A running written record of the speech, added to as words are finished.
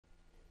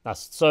嗱，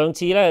上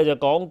次咧就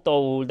講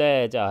到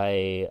咧就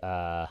係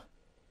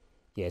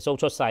耶穌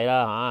出世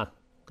啦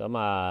嚇，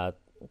咁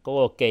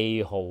嗰個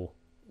記號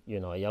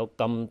原來有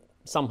咁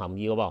深含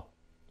義嘅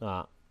噃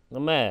啊，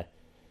咁咧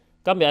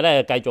今日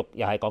咧繼續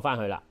又係講翻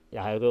佢啦，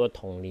又係佢個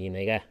童年嚟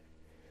嘅，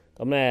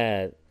咁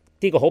咧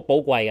呢個好寶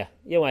貴嘅，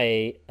因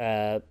為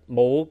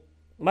冇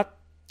乜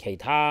其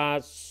他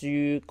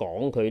書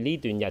講佢呢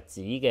段日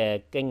子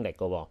嘅經歷嘅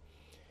喎，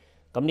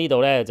咁呢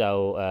度咧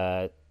就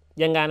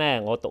一陣間咧，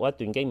我讀一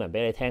段經文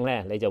俾你聽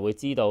咧，你就會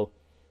知道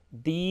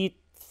呢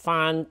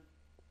番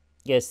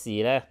嘅事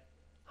咧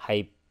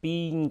係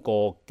邊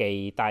個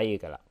記低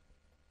㗎啦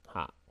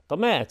嚇。咁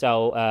咧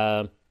就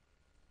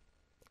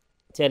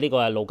即係呢個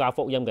係路加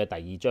福音嘅第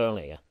2章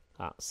嚟嘅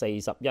嚇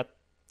，41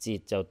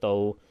節就到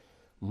52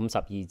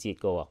節嘅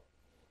喎。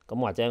咁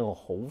或者我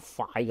好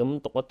快咁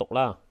讀一讀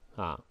啦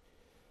嚇。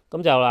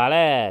咁就話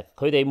咧，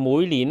佢哋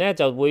每年咧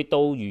就會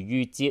到逾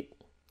越節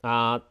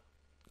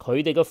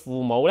佢哋嘅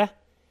父母咧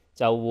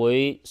就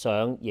會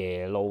上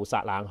耶路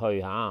撒冷去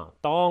嚇。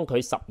當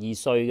佢12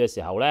歲嘅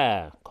時候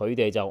咧，佢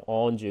哋就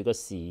按住個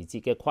時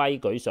節嘅規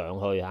矩上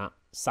去嚇。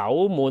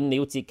守滿了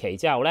節期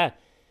之後咧，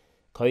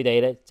佢哋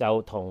咧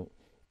就同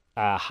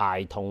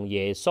孩童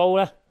耶穌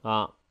咧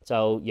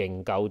就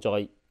仍舊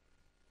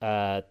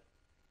在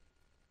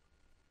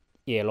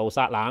耶路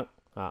撒冷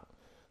啊。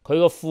佢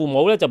個父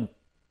母咧就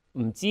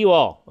唔知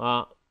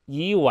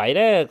以為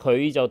咧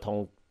佢就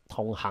同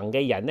行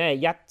嘅人咧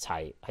一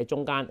齊喺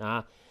中間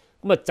啊。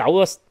咁走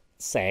咗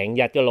成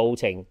日嘅路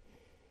程，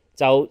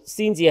就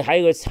先至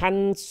喺佢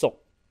親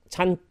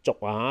族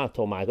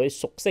同埋佢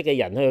熟悉嘅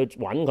人去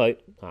揾佢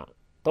啊。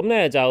咁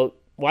咧就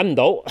揾唔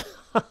到，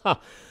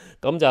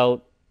咁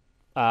就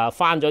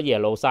返咗耶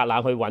路撒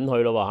冷去揾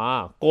佢咯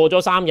嚇。過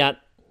咗3日，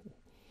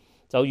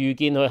就遇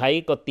見佢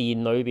喺個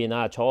殿裏邊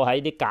坐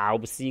喺啲教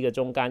師嘅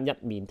中間，一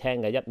面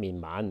聽嘅一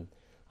面問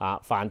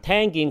凡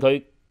聽見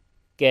佢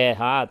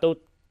嘅都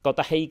覺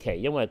得稀奇，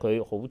因為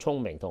佢好聰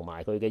明同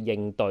埋佢嘅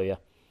應對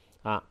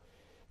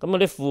咁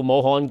啲父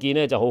母看見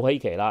咧就好稀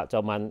奇啦，就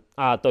問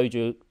對住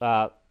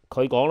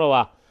佢講啦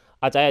話：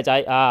阿仔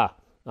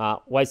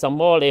為什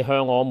麼你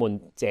向我們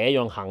這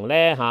樣行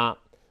咧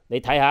你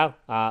睇下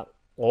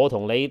我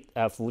同你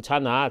父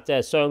親即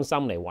係傷心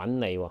嚟揾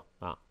你喎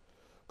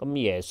咁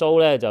耶穌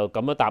咧就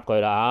咁樣答佢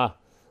啦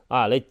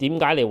你點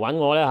解嚟揾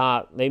我咧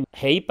你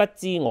豈不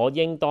知我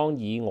應當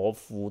以我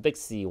父的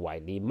事為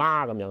念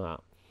嗎？咁樣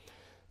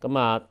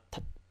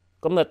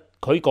咁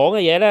佢講嘅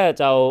嘢咧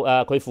就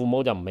佢父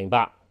母就唔明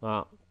白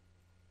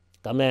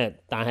咁咧，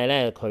但係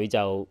咧佢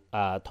就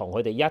同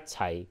佢哋一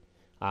齊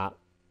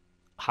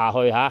下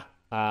去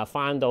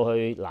返到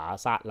去拿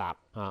撒勒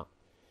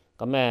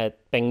咁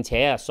並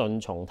且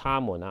順從他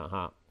們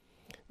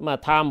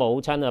他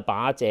母親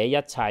把這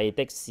一切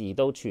的事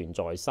都存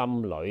在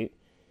心裏。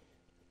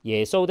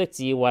耶穌的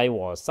智慧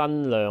和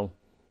身量，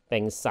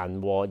並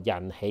神和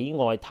人喜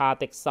愛他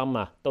的心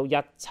都一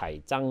齊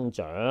增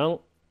長。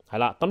係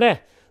啦，咁咧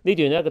呢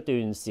段一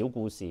段小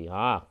故事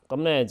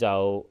咁咧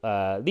就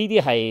呢啲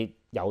係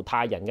猶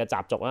太人嘅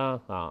習俗啦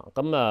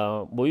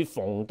咁每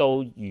逢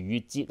到逾越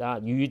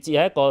節逾越節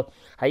係一個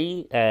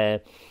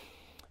喺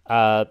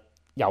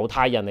猶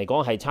太人嚟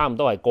講係差唔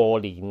多係過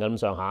年咁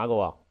上下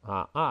嘅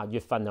喎月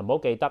份就唔好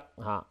記得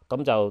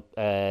咁就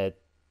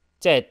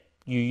即係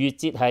逾越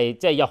節係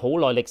即係有好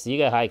耐歷史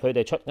嘅，係佢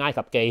哋出埃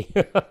及記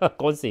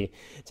嗰時，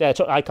即係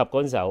出埃及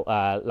嗰陣時候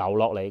留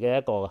落嚟嘅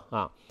一個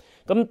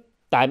咁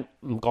但係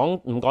唔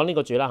講呢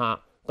個住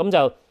啦咁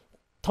就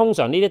通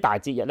常呢啲大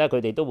節日咧，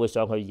佢哋都會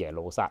上去耶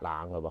路撒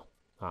冷嘅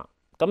喎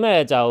咁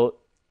咧就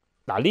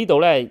呢度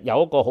咧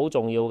有一個好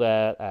重要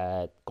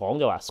嘅講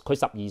就話佢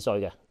12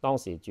歲嘅當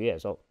時主耶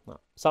穌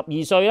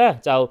12歲咧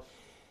就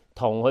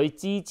同佢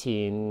之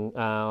前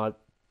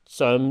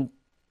上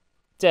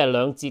即係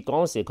2節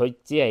嗰時佢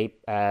只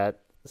係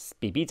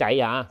BB 仔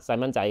細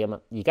蚊仔咁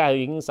而家佢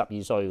已經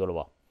12歲嘅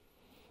咯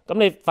喎。咁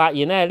你發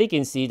現咧呢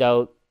件事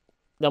就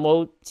有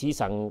冇似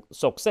曾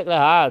熟悉咧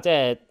即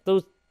係都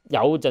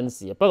有陣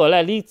時，不過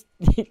咧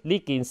呢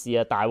件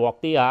事大鑊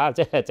啲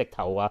即係直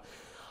頭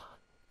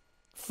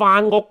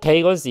返屋企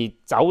嗰時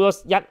走咗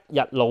1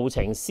日路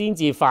程先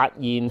至發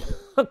現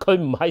佢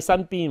唔喺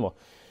身邊喎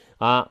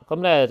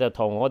咁咧就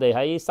同我哋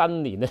喺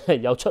新年咧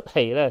有出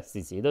戲咧，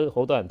時時都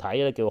好多人睇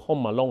咧，叫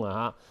Home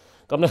Alone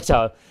咁咧就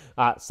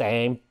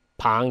成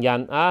棚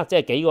人即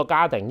係幾個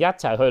家庭一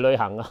齊去旅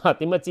行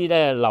點不知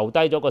咧留低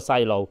咗個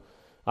細路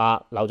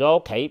留咗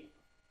屋企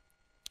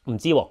唔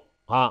知喎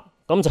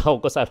咁就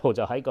個細路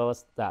就喺個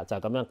就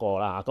咁樣過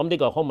啦咁呢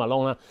個 Home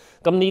Alone 啦，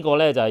咁呢個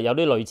咧就有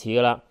啲類似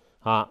噶啦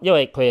因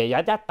為佢係有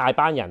一大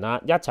班人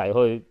一齊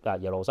去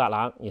耶路撒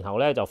冷，然後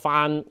咧就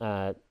返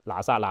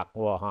拿撒勒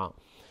喎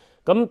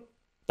咁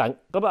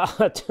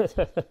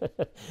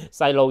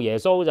細路耶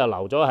穌就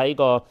留咗喺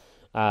個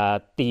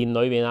殿裏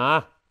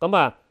邊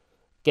咁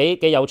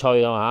幾有趣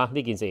㗎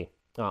呢件事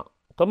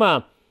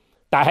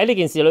但係喺呢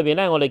件事裏邊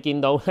咧，我哋見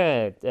到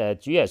咧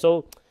主耶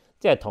穌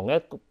即係同一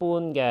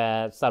般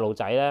嘅細路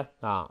仔咧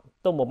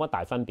都冇乜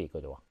大分別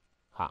嘅啫喎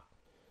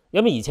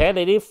咁而且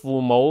你啲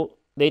父母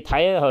你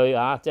睇佢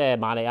啊，即係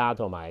瑪利亞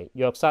同埋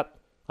約瑟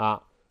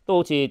啊，都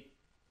好似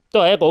都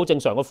係一個好正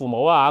常嘅父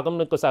母啊。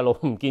咁個細路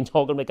唔見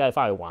咗，咁你梗係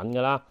翻去揾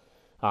㗎啦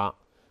啊。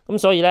咁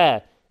所以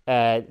咧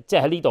即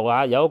係喺呢度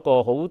啊，有一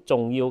個好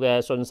重要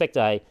嘅信息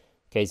就係、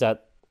其實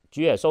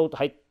主耶穌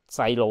喺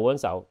細路嗰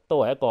陣時候都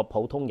係一個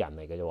普通人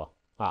嚟嘅啫喎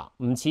啊，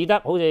唔似得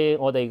好似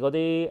我哋嗰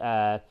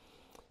啲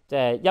即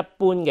係一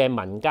般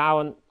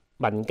嘅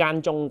民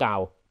間宗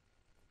教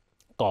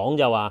講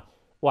就話，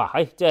哇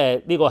即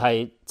係呢個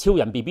係超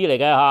人 BB 嚟嘅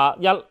嚇，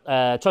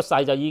一出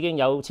世就已經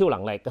有超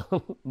能力，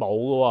冇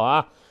嘅喎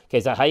嚇。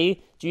其實喺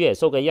主耶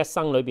穌嘅一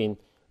生裏邊，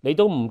你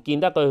都唔見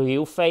得佢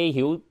曉飛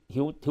曉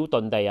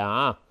遁地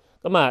啊。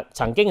咁啊，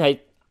曾經係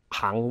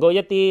行過一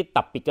啲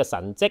特別嘅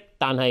神蹟，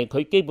但係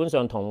佢基本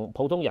上同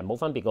普通人冇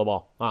分別嘅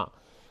喎啊。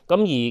咁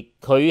而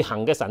佢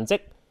行嘅神蹟，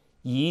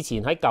以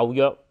前喺舊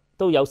約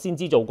都有先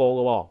知做過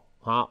嘅喎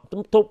嚇，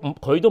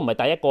佢都唔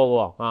係第一個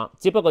嘅喎啊。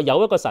只不過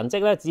有一個神蹟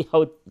咧，只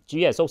有主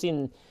耶穌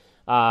先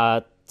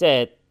即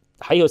係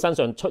喺佢身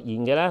上出現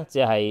嘅咧，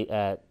就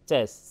係即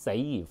係死而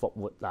復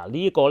活嗱。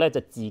呢個咧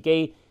就自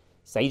己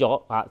死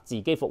咗啊，自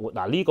己復活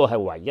嗱。呢個係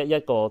唯一一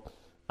個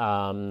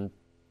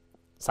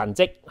神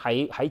蹟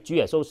喺主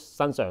耶穌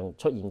身上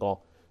出現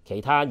過，其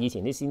他以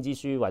前啲先知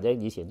書或者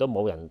以前都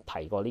冇人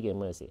提過呢件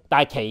咁嘅事。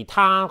但係其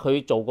他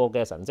佢做過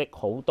嘅神蹟，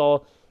好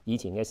多以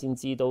前嘅先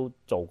知都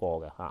做過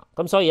嘅嚇。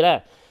咁所以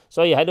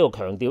喺呢度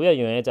強調一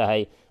樣嘢就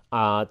係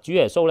主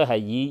耶穌咧係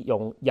以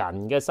用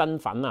人嘅身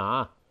份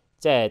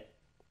即係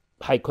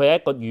佢係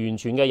一個完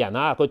全嘅人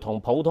啊。佢同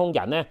普通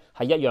人咧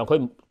係一樣，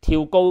佢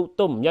跳高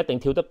都唔一定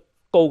跳得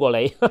高過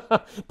你，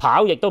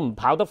跑亦都唔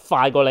跑得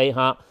快過你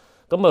嚇。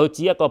咁佢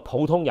只一個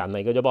普通人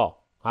嚟嘅啫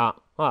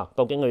噃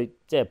究竟佢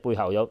即係背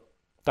後有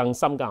更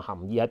深嘅含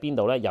義喺邊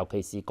度咧？尤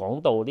其是講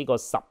到呢個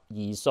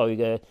12歲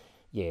嘅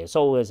耶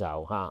穌嘅時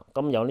候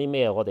咁有啲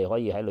咩我哋可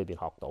以喺裏邊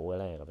學到嘅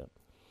咧？咁樣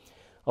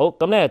好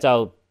咁咧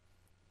就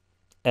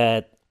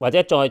或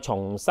者再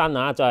重申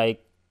就係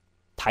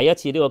睇一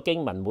次呢個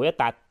經文每一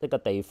笪一個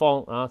地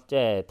方即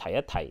係提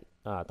一提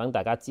等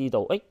大家知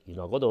道，原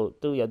來嗰度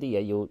都有啲嘢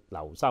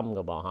要留心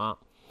嘅噃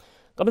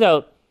咁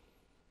就。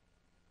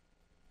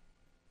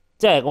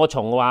即係我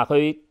從話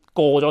佢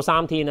過咗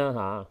3天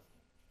啦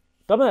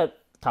咁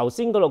頭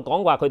先嗰度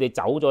講話佢哋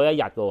走咗1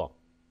日嘅喎，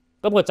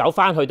咁佢走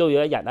翻去都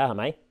要1日啦，係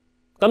咪？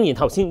咁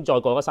然後先再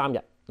過咗3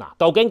日嗱，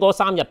究竟嗰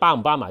3日包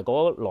唔包埋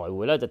嗰來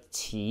回咧？就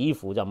似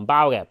乎就唔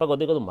包嘅，不過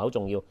呢個都唔係好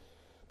重要。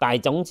但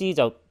係總之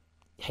就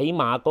起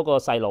碼嗰個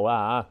細路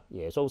啦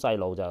耶穌細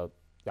路就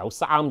有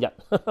3日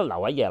留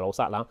喺耶路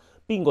撒冷，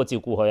邊個照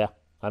顧佢啊？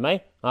係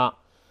咪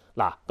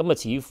嗱，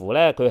咁似乎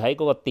咧，佢喺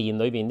嗰個殿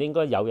裏邊應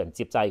該有人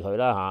接濟佢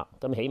啦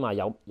咁起碼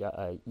有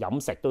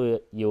飲食都要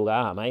㗎，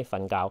係咪？瞓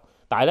覺，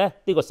但係咧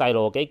呢個細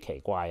路幾奇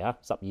怪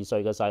12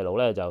歲嘅細路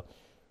咧就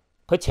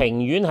佢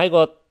情願喺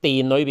個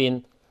殿裏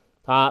邊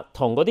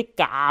同嗰啲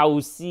教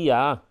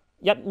師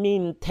一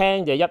面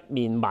聽就一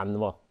面問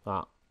喎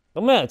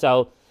咁咧就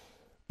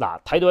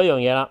嗱睇到一樣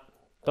嘢啦，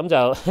咁就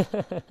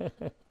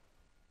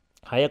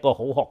係一個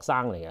好學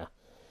生嚟嘅，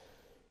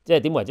即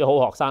係點為之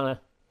好學生咧？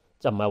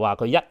就唔係話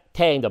佢一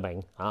聽就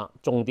明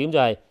重點就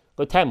係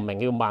佢聽唔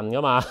明要問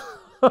噶嘛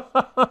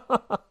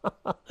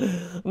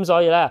咁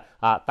所以咧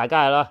大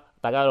家係啦，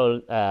大家喺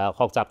度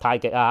學習太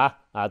極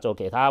做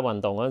其他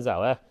運動嗰陣時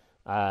候咧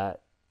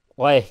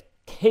我係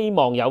希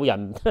望有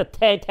人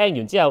聽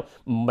完之後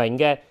唔明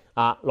嘅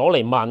攞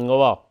嚟問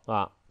嘅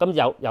喎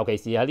咁尤其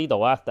是喺呢度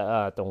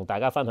同大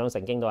家分享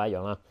聖經都係一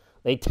樣啦。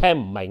你聽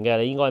唔明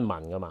嘅，你應該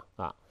問噶嘛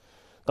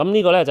咁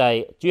呢個咧就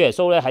係主耶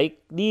穌咧喺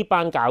呢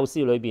班教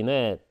師裏邊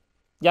咧。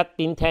一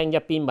邊聽一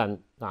邊問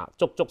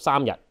足足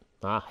3日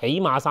起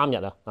碼3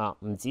日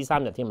唔止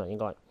3日添應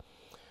該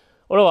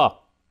好啦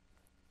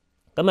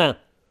咁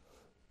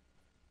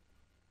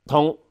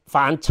同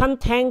凡親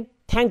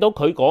聽到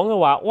佢講嘅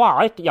話，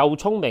哇又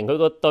聰明，佢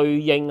個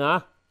對應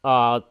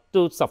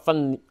都十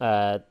分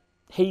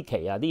稀奇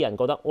啲人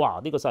覺得哇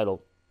呢個細路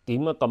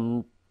點解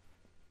咁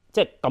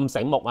即係咁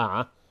醒目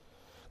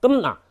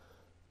咁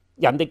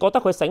人哋覺得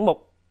佢醒目。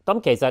咁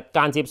其實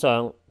間接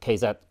上，其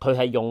實佢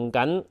係用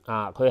緊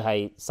佢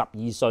係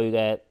12歲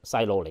嘅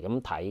細路嚟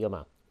咁睇噶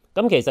嘛。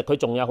咁其實佢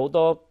仲有好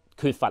多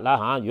缺乏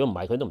啦如果唔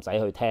係佢都唔使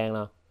去聽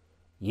啦。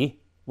咦？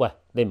喂，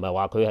你唔係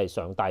話佢係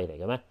上帝嚟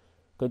嘅咩？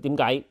佢點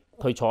解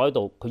佢坐喺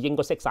度？佢應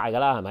該識晒噶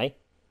啦，係咪？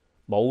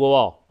冇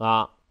嘅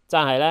喎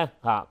真係咧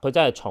佢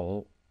真係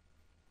從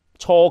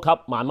初級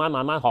慢慢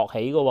學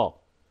起嘅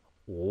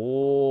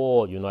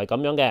喎。原來係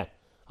咁樣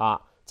嘅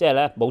即係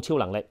咧冇超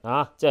能力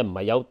即係唔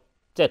係有。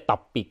即係特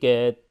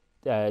別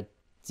嘅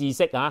知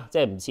識即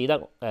係唔似得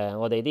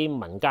我哋啲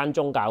民間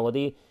宗教嗰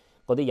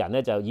啲人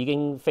咧，就已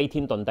經飛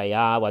天遁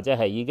地或者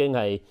係已經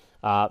係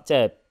即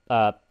係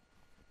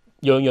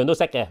樣樣都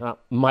識嘅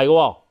唔係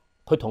喎，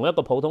佢同一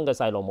個普通嘅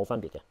細路冇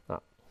分別嘅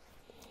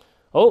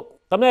好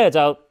咁咧，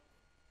就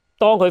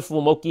當佢父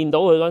母見到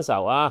佢嗰陣時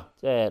候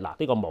即係呢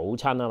個母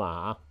親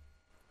嘛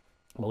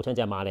母親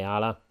就係瑪利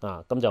亞啦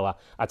咁就話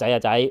阿仔，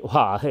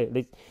哇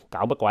你搞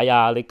乜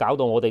鬼你搞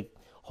到我哋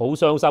好傷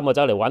心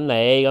走嚟揾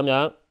你咁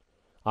樣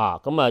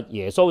咁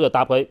耶穌就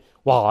答佢：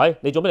哇！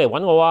你做咩嚟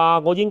揾我啊？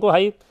我應該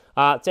喺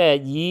即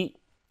係以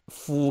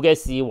父嘅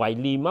事為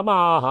念啊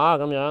嘛嚇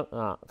咁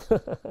樣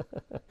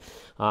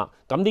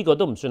咁呢個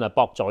都唔算係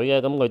駁嘴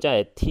嘅，咁佢真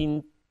係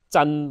天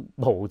真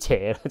無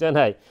邪，真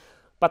係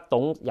不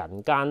懂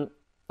人間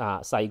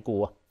世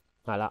故啊，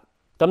係啦。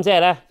咁即係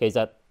咧，其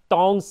實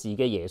當時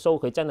嘅耶穌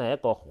佢真係一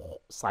個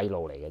細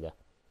路嚟嘅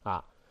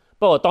啫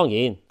不過當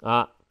然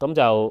咁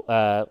就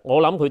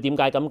我諗佢點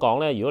解咁講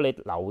咧？如果你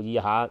留意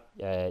下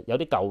有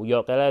啲舊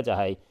約嘅咧，就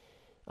係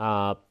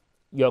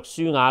約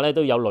書亞咧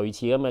都有類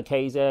似咁嘅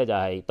case 咧，就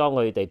係當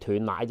佢哋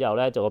斷奶之後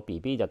咧，就個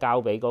BB 就交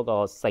俾嗰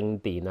個聖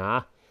殿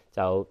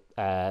就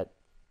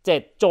即係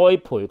栽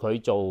培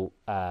佢做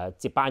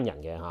接班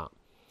人嘅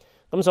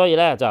咁所以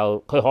咧就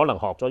佢可能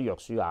學咗約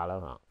書亞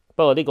啦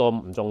不過呢個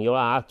唔重要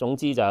啦總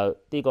之就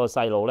呢個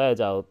細路咧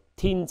就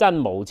天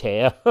真無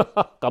邪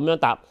咁樣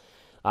答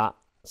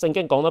聖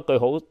經講咗句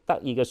好得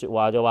意嘅説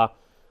話就話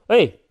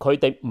佢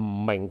哋唔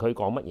明佢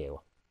講乜嘢喎，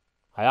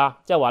係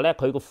即係話咧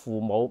佢個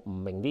父母唔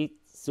明啲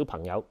小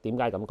朋友點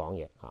解咁講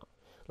嘢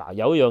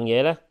有一樣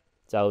嘢咧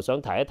就想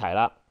提一提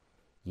啦。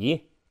咦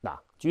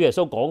主耶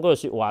穌講嗰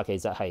句説話其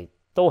實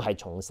都係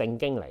從聖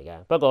經嚟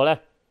嘅，不過咧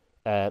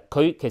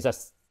佢其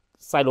實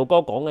細路哥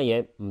講嘅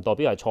嘢唔代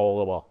表係錯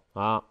嘅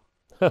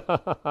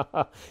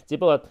喎只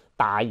不過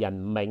大人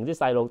唔明啲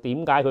細路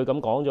點解佢咁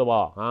講啫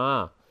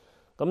喎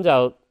咁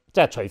就即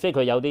係除非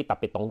佢有啲特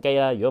別動機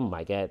啦，如果唔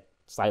係嘅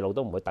細路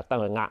都唔會特登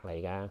去呃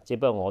你嘅，只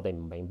不過我哋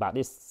唔明白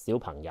啲小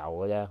朋友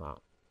嘅啫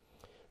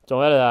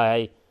仲有就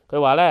係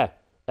佢話咧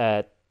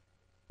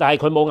但係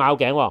佢冇拗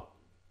頸喎，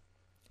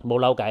冇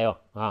扭計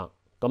喎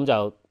咁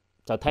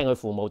就聽佢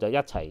父母就一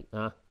齊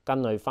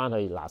跟佢翻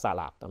去拿撒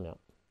勒咁樣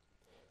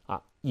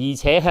而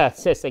且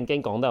即係聖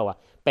經講得話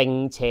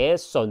並且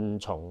順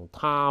從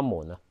他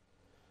們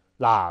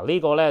呢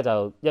個咧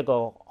就一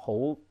個好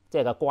即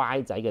係個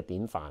乖仔嘅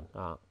典範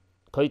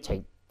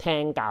佢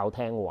聽教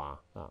聽話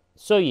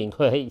雖然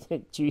佢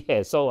係主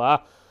耶穌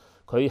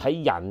佢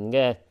喺人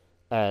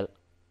嘅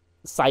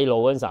細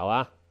路嗰陣時候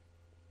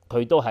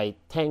佢都係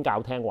聽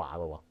教聽話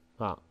嘅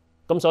喎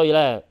咁所以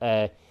咧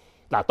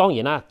當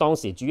然啦，當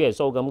時主耶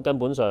穌咁根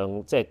本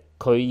上即係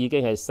佢已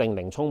經係聖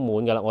靈充滿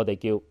嘅啦，我哋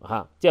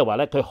叫即係話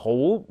咧佢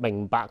好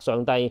明白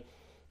上帝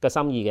嘅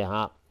心意嘅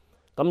咁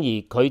而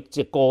佢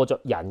就過着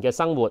人嘅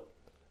生活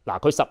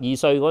佢12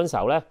歲嗰陣時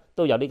候咧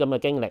都有啲咁嘅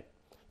經歷。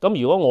咁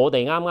如果我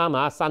哋啱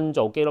啱新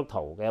做基督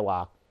徒嘅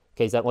話，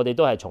其實我哋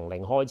都係從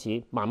零開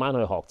始慢慢去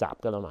學習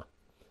噶啦嘛。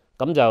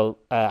咁就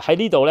喺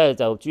呢度咧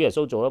就主耶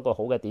穌做一個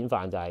好嘅典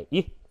範就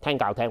係聽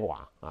教聽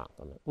話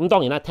咁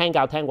當然啦，聽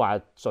教聽話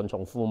順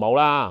從父母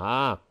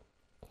啦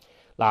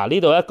呢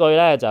度一句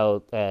咧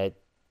就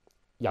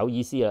有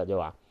意思啦，就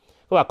話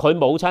佢話佢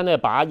母親咧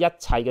把一切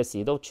嘅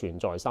事都存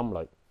在心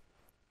裏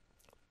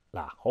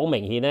好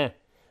明顯咧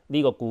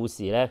呢個故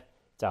事咧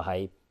就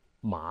係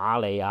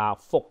瑪利亞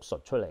複述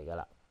出嚟噶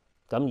啦，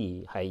咁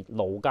而係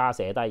路加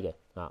寫低嘅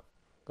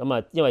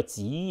咁因為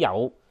只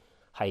有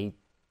係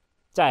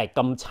真係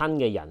咁親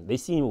嘅人，你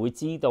先會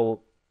知道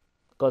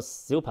個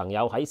小朋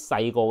友喺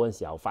細個嘅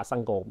時候發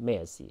生過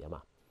咩事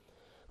嘛。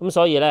咁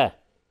所以咧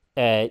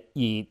而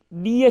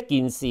呢一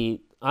件事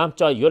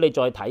如果你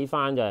再睇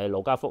翻就係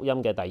路加福音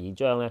嘅第2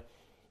章咧，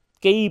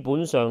基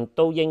本上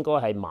都應該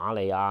係瑪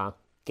利亞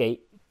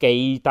記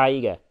低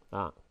嘅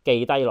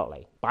記低落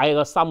嚟，擺喺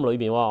個心裏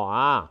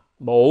邊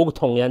冇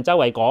同人周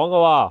圍講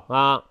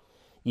嘅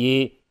而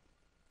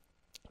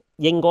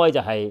應該就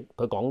係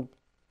佢講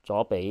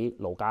咗俾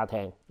路加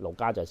聽，路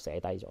加就寫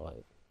低咗佢。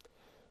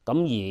咁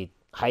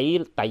而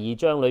喺第2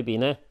章裏邊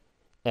咧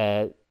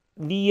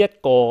呢一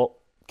個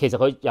其實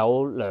佢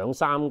有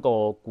2-3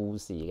個故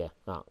事嘅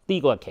呢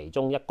個係其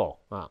中一個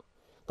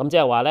咁即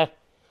係話咧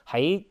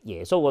喺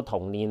耶穌個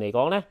童年嚟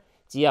講咧，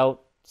只有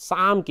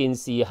3件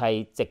事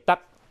係值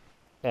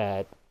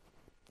得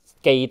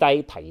記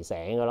低提醒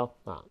嘅咯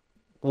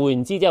換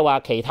言之即係話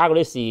其他嗰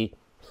啲事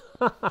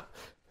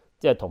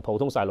即係同普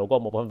通細路哥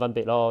冇乜分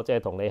別咯，即係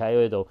同你喺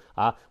佢度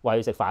餵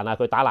佢食飯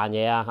佢打爛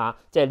嘢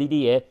即係呢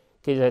啲嘢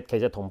其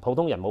實同普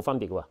通人冇分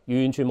別嘅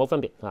喎，完全冇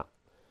分別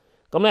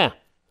咁咧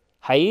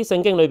喺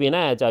聖經裏邊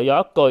咧就有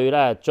一句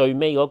咧，最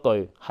尾嗰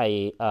句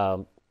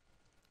係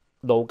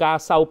路加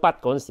收筆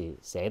嗰陣時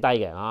寫低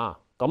嘅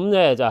咁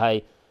咧就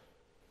係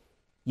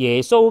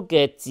耶穌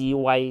嘅智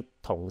慧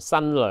同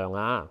身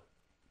量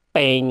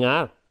並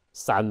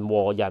神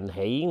和人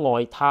喜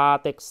愛他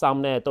的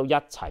心咧都一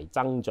齊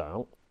增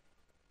長，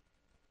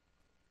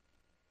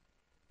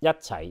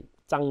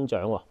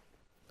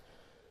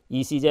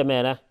意思即係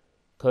咩咧？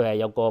佢係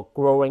有個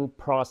growing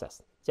process，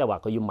 即係話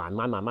佢要慢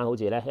慢好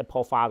似咧一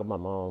棵花咁慢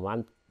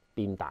慢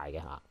變大嘅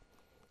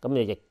咁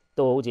你亦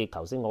都好似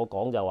頭先我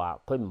講就話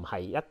佢唔係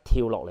一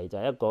跳落嚟就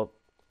係一個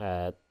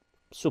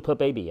super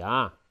baby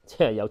即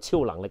係有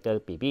超能力嘅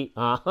BB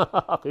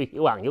佢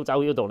曉行曉走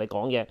曉同你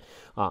講嘢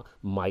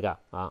唔係㗎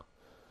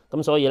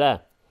咁所以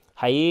咧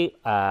喺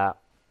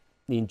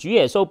連主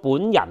耶穌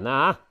本人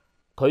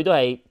佢都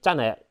係真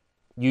係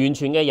完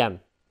全嘅人，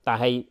但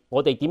係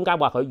我哋點解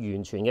話佢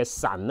完全嘅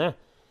神咧？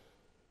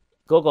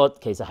嗰個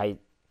其實係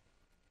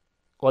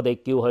我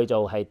哋叫佢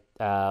做係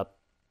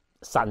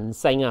神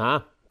性啊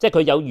嚇，即係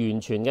佢有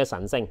完全嘅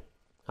神性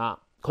嚇，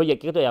佢亦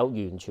都有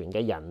完全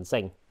嘅人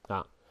性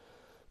啊。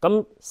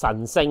咁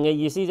神性嘅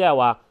意思即係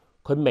話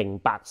佢明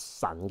白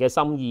神嘅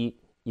心意，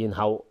然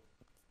後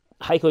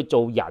喺佢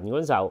做人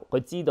嗰陣時候，佢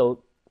知道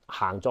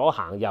行左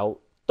行右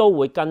都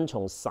會跟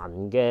從神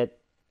嘅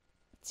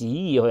旨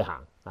意去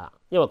行啊，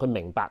因為佢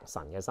明白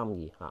神嘅心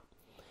意嚇。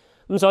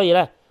咁所以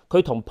咧，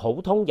佢同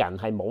普通人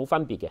係冇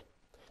分別嘅。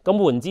咁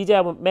換言之，即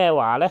係咩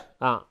話咧？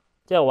啊，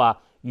即係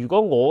話如果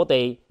我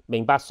哋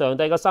明白上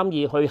帝嘅心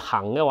意去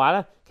行嘅話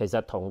咧，其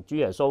實同主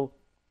耶穌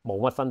冇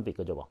乜分別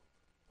嘅啫喎。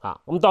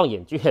咁當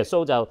然主耶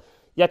穌就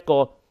一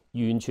個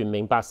完全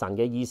明白神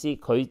嘅意思，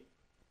佢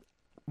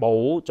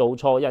冇做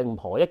錯任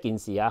何一件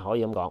事啊，可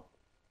以咁講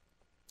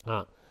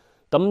啊。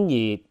咁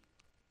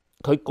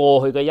而佢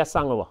過去嘅一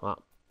生咯喎，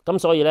咁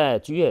所以咧，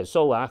主耶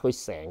穌啊，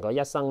佢成個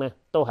一生咧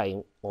都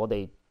係我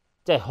哋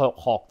即係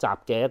學習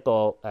嘅一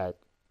個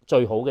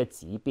最好嘅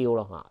指標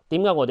咯嚇。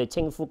點解我哋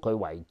稱呼佢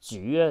為主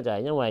咧？就係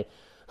因為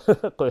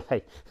佢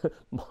係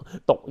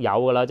獨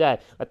有噶啦，即係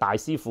大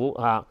師傅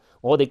嚇。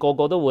我哋個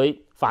個都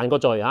會犯過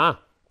罪嚇，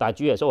但係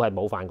主耶穌係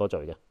冇犯過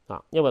罪嘅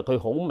嚇，因為佢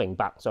好明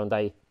白上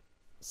帝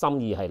心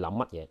意係諗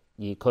乜嘢，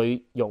而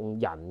佢用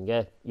人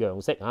嘅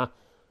樣式嚇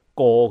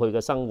過佢嘅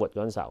生活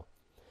嗰陣時候，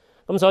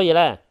咁所以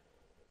咧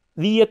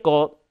呢一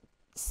個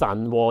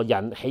神和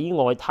人喜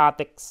愛他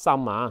的心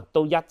啊，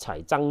都一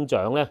齊增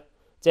長咧，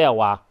即係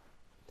話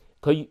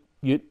佢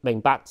越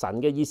明白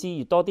神嘅意思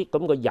越多啲，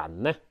咁個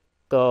人咧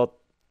個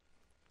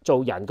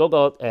做人嗰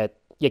個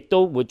亦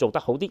都會做得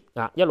好啲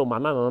啊，一路慢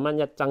慢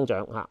一增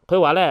長嚇。佢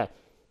話咧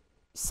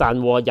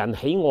神和人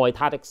喜愛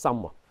他的心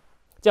喎，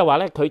即係話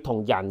咧佢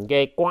同人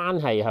嘅關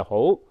係係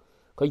好，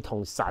佢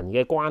同神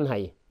嘅關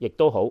係亦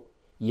都好，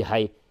而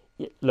係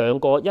兩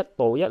個一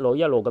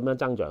路咁樣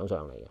增長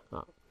上嚟嘅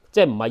啊。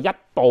即係唔係一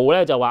步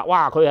咧就話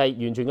哇佢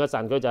係完全嘅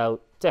神，佢就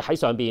即係喺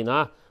上邊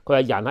啊，佢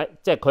係人喺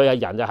即係佢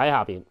係人就喺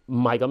下邊，唔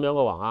係咁樣嘅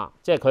喎啊。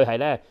即係佢係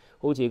咧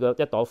好似個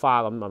一朵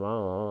花咁慢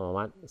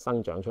慢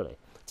生長出嚟，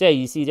即係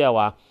意思即係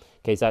話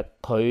其實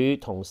佢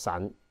同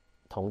神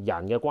同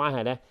人嘅關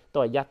係咧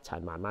都係一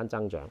齊慢慢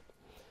增長。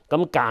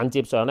咁間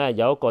接上咧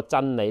有一個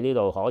真理呢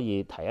度可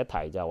以提一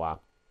提，就話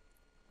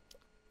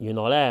原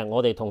來咧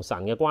我哋同神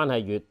嘅關係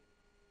越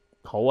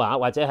好啊，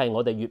或者係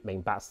我哋越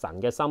明白神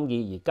嘅心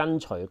意而跟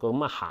隨佢咁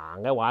樣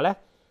行嘅話咧，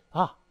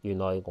原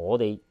來我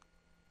哋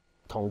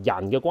同人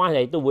嘅關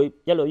係都會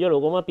一路咁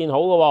樣變好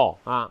嘅喎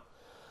啊！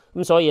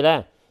咁所以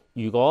咧，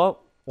如果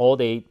我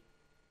哋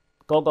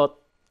嗰個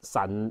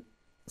神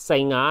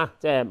性啊，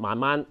即係慢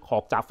慢學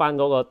習翻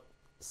嗰個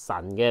神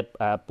嘅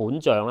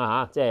本相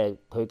啦嚇，即係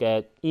佢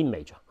嘅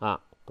image 啊，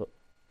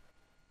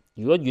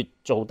如果越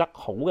做得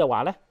好嘅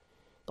話咧，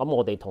咁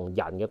我哋同人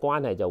嘅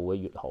關係就會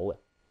越好嘅。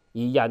而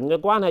人嘅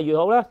關係越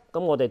好咧，咁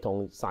我哋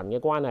同神嘅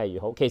關係越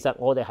好。其實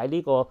我哋喺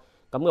呢個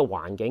咁嘅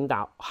環境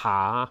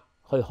下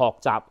去學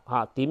習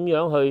嚇點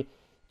樣去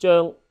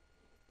將，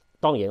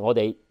當然我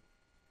哋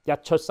一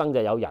出生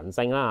就有人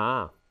性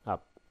啦嚇，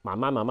慢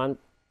慢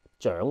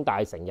長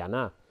大成人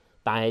啦，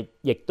但係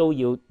亦都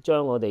要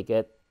將我哋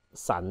嘅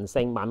神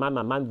性慢慢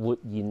活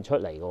現出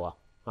嚟嘅喎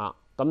啊！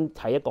咁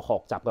係一個學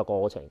習嘅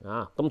過程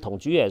啊！咁同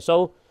主耶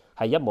穌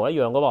係一模一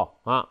樣嘅喎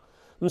啊！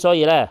咁所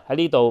以咧喺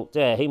呢度即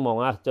係希望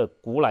啊，就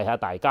鼓勵下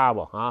大家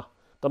喎嚇。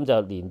咁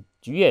就連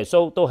主耶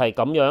穌都係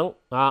咁樣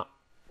啊，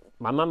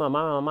慢慢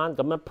咁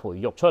樣培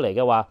育出嚟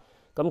嘅話，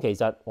咁其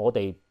實我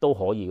哋都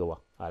可以嘅喎，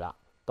係啦。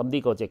咁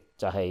呢個就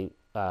係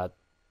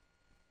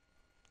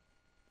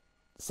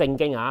聖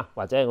經啊，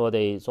或者我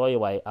哋所謂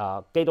為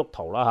基督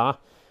徒啦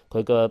嚇，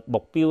佢嘅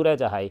目標咧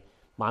就係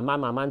慢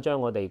慢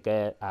將我哋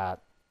嘅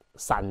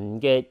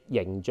神嘅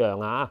形象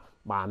啊，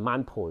慢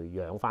慢培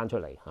養翻出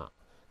嚟嚇。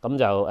咁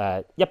就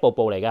一步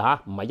步嚟嘅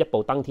嚇，唔係一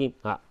步登天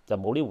嚇，就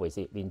冇呢回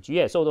事。連主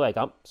耶穌都係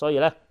咁，所以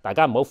咧大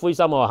家唔好灰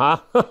心喎嚇。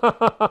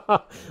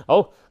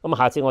好，咁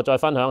下次我再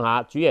分享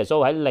下主耶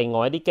穌喺另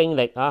外一啲經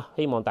歷啊，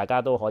希望大家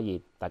都可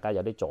以，大家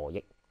有啲助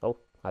益。好，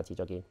下次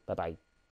再見，拜拜。